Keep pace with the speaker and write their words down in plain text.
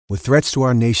With threats to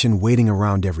our nation waiting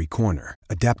around every corner,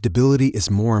 adaptability is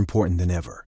more important than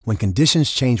ever. When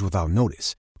conditions change without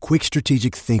notice, quick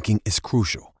strategic thinking is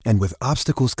crucial. And with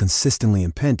obstacles consistently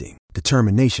impending,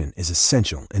 determination is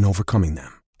essential in overcoming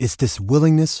them. It's this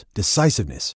willingness,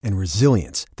 decisiveness, and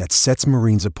resilience that sets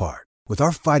Marines apart. With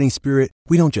our fighting spirit,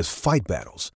 we don't just fight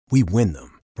battles, we win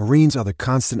them. Marines are the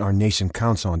constant our nation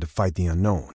counts on to fight the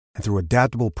unknown. And through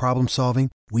adaptable problem solving,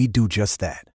 we do just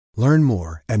that. Learn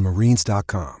more at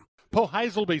marines.com. Paul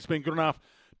Hazelby's been good enough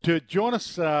to join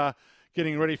us,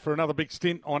 getting ready for another big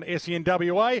stint on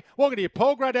SENWA. Welcome to you,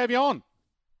 Paul. Great to have you on.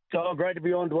 Oh, great to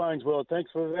be on Dwayne's World.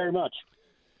 Thanks very much.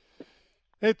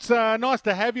 It's nice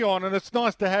to have you on, and it's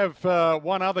nice to have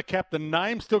one other captain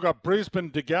named. Still got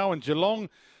Brisbane to go and Geelong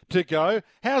to go.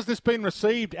 How's this been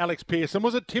received, Alex Pearce? And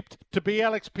was it tipped to be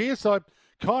Alex Pearce? I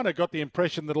kind of got the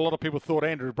impression that a lot of people thought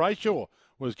Andrew Brayshaw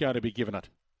was going to be given it.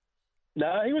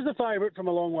 No, he was the favourite from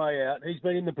a long way out. He's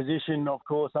been in the position, of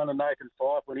course, under Nathan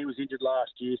Fyfe when he was injured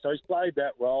last year, so he's played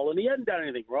that role, and he hadn't done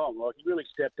anything wrong. Like, he really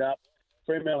stepped up.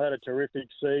 Fremantle had a terrific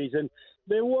season.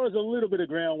 There was a little bit of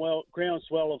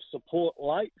groundswell of support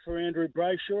late for Andrew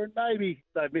Brayshaw, and maybe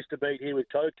they've missed a beat here with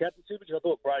co-captaincy, because I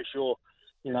thought Brayshaw,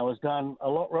 has done a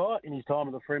lot right in his time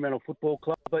at the Fremantle Football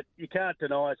Club, but you can't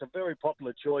deny it's a very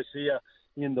popular choice here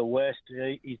in the West.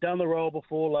 He's done the role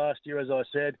before last year, as I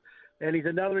said, and he's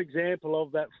another example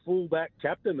of that fullback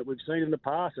captain that we've seen in the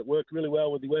past. It worked really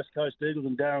well with the West Coast Eagles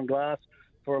and Darren Glass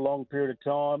for a long period of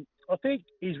time. I think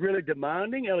he's really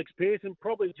demanding. Alex Pearson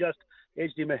probably just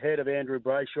edged him ahead of Andrew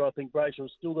Brayshaw. I think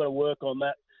Brayshaw's still got to work on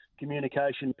that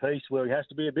communication piece where he has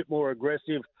to be a bit more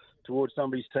aggressive towards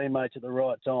some of his teammates at the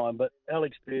right time. But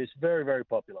Alex Pearce, very, very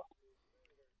popular.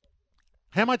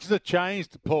 How much has it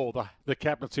changed, Paul, the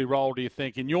captaincy role, do you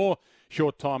think, in your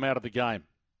short time out of the game?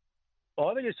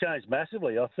 I think it's changed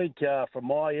massively. I think from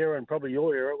my era and probably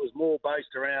your era, it was more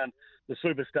based around the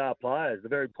superstar players, the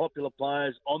very popular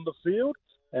players on the field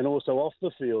and also off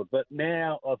the field. But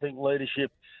now I think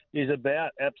leadership is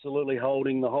about absolutely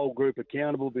holding the whole group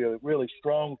accountable, be really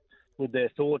strong with their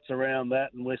thoughts around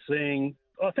that. And we're seeing,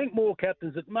 I think, more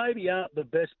captains that maybe aren't the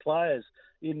best players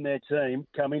in their team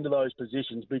come into those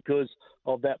positions because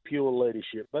of that pure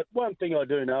leadership. But one thing I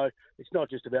do know, it's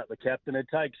not just about the captain. It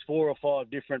takes 4 or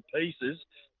 5 different pieces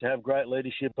to have great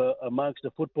leadership amongst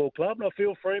a football club. And I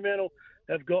feel Fremantle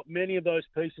have got many of those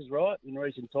pieces right in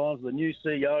recent times. The new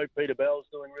CEO, Peter Bell's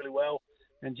doing really well,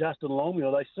 and Justin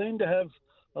Longmuir. They seem to have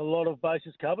a lot of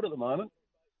bases covered at the moment.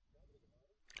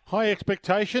 High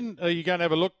expectation. Are you going to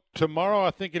have a look tomorrow?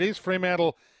 I think it is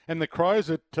Fremantle and the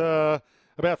Crows at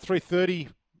about 3:30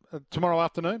 tomorrow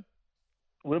afternoon.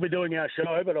 We'll be doing our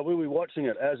show, but I will be watching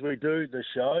it as we do the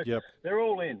show. Yep. They're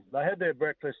all in. They had their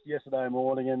breakfast yesterday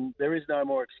morning, and there is no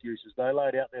more excuses. They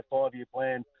laid out their 5-year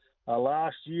plan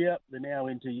last year. They're now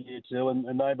into year 2,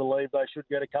 and they believe they should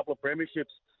get a couple of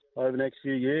premierships over the next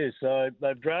few years. So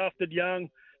they've drafted young.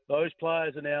 Those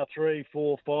players are now 3,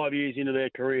 4, 5 years into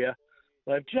their career.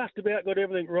 They've just about got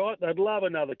everything right. They'd love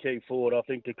another key forward, I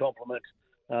think, to complement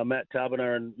Matt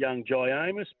Taberner and young Jai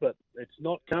Amos, but it's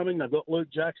not coming. They've got Luke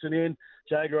Jackson in,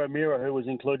 Jager O'Meara, who was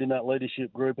included in that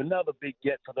leadership group, another big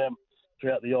get for them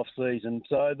throughout the off-season.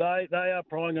 So they are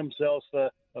prying themselves for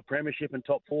a premiership and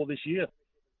top 4 this year.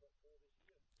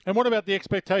 And what about the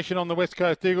expectation on the West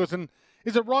Coast Eagles? And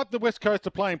is it right the West Coast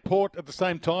are playing Port at the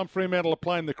same time Fremantle are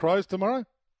playing the Crows tomorrow?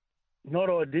 Not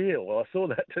ideal. I saw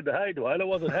that today, Dwayne. I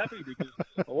wasn't happy because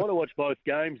I want to watch both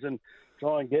games and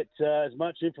try and get as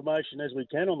much information as we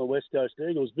can on the West Coast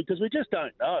Eagles because we just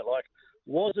don't know. Like,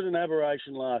 was it an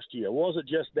aberration last year? Was it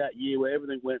just that year where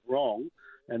everything went wrong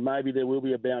and maybe there will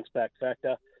be a bounce-back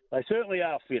factor? They certainly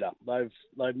are fitter.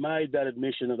 They've made that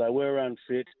admission that they were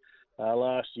unfit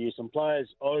last year. Some players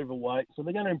overweight, so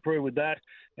they're going to improve with that.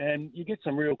 And you get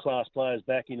some real-class players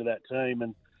back into that team.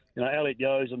 And, Elliot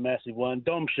Yeo's a massive one.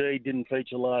 Dom Sheed didn't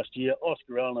feature last year.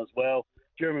 Oscar Allen as well.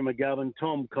 Jeremy McGovern,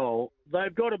 Tom Cole.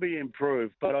 They've got to be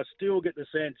improved, but I still get the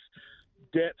sense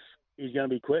depth is going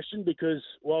to be questioned because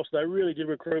whilst they really did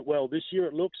recruit well this year,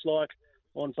 it looks like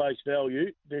on face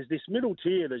value, there's this middle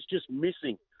tier that's just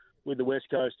missing with the West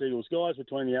Coast Eagles. Guys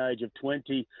between the age of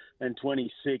 20 and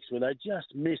 26 where they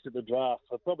just missed at the draft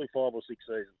for probably 5 or 6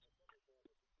 seasons.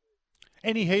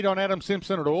 Any heat on Adam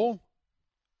Simpson at all?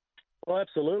 Oh,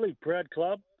 absolutely. Proud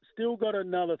club. Still got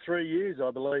another 3 years, I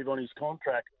believe, on his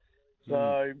contract.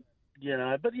 So,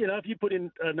 but if you put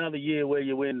in another year where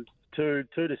you win 2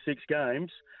 to 6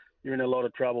 games, you're in a lot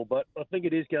of trouble. But I think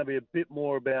it is going to be a bit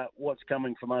more about what's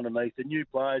coming from underneath. The new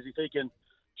players, if he can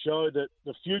show that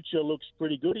the future looks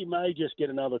pretty good, he may just get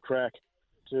another crack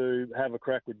to have a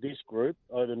crack with this group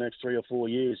over the next 3 or 4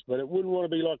 years. But it wouldn't want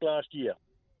to be like last year.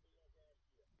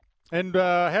 And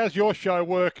how's your show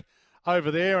work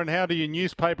over there, and how do your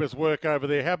newspapers work over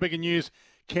there? How big a news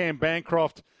Cam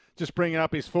Bancroft just bringing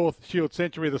up his 4th Shield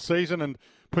century of the season and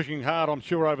pushing hard, I'm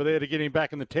sure, over there to get him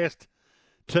back in the Test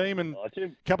team and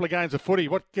a couple of games of footy.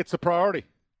 What gets the priority?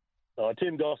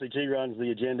 Tim Gossage, he runs the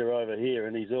agenda over here,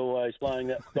 and he's always playing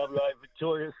that WA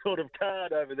Victoria sort of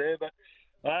card over there. But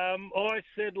I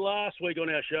said last week on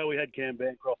our show we had Cam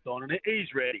Bancroft on, and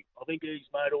he's ready. I think he's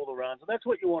made all the runs, and that's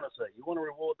what you want to see. You want to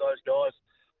reward those guys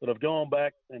that have gone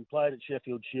back and played at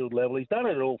Sheffield Shield level. He's done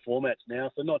it at all formats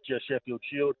now, so not just Sheffield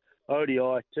Shield,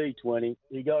 ODI, T20.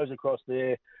 He goes across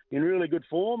there in really good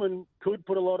form and could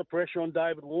put a lot of pressure on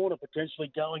David Warner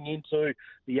potentially going into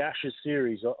the Ashes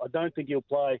series. I don't think he'll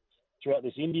play throughout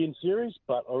this Indian series,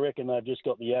 but I reckon they've just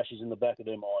got the Ashes in the back of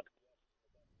their mind.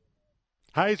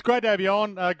 Hey, it's great to have you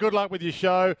on. Good luck with your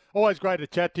show. Always great to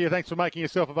chat to you. Thanks for making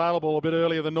yourself available a bit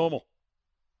earlier than normal.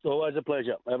 Always a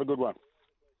pleasure. Have a good one.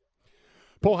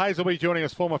 Paul Hasleby joining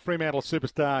us, former Fremantle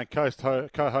superstar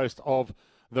and co-host of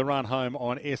The Run Home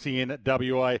on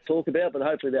SENWA. Talk about, but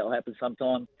hopefully that will happen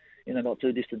sometime in the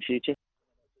not-too-distant future.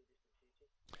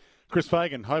 Chris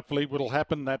Fagan, hopefully it'll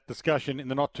happen, that discussion in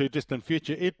the not-too-distant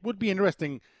future. It would be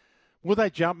interesting, will they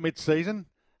jump mid-season?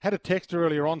 Had a text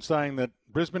earlier on saying that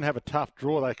Brisbane have a tough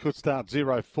draw. They could start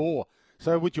 0-4.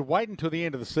 So would you wait until the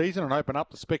end of the season and open up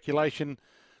the speculation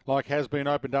like has been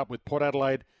opened up with Port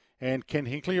Adelaide and Ken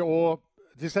Hinkley, or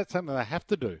is that something they have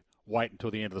to do, wait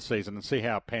until the end of the season and see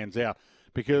how it pans out?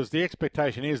 Because the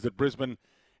expectation is that Brisbane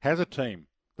has a team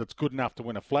that's good enough to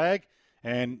win a flag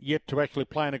and yet to actually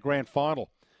play in a grand final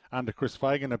under Chris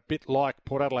Fagan, a bit like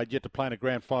Port Adelaide yet to play in a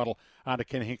grand final under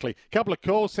Ken Hinkley. A couple of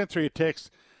calls, sent through your texts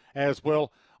as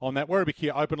well on that Werribee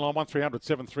Kia open line 1300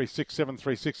 736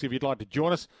 736 if you'd like to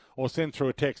join us, or send through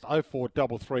a text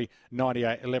 0433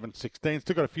 98 11 16.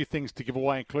 Still got a few things to give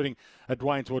away, including a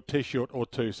Dwayne's World t-shirt or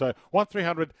two. So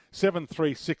 1300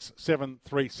 736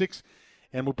 736,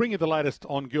 and we'll bring you the latest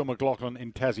on Gil McLachlan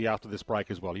in Tassie after this break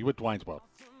as well. You with Dwayne's World.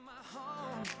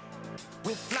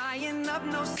 We're flying up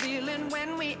no ceiling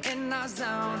when we in our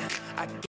zone.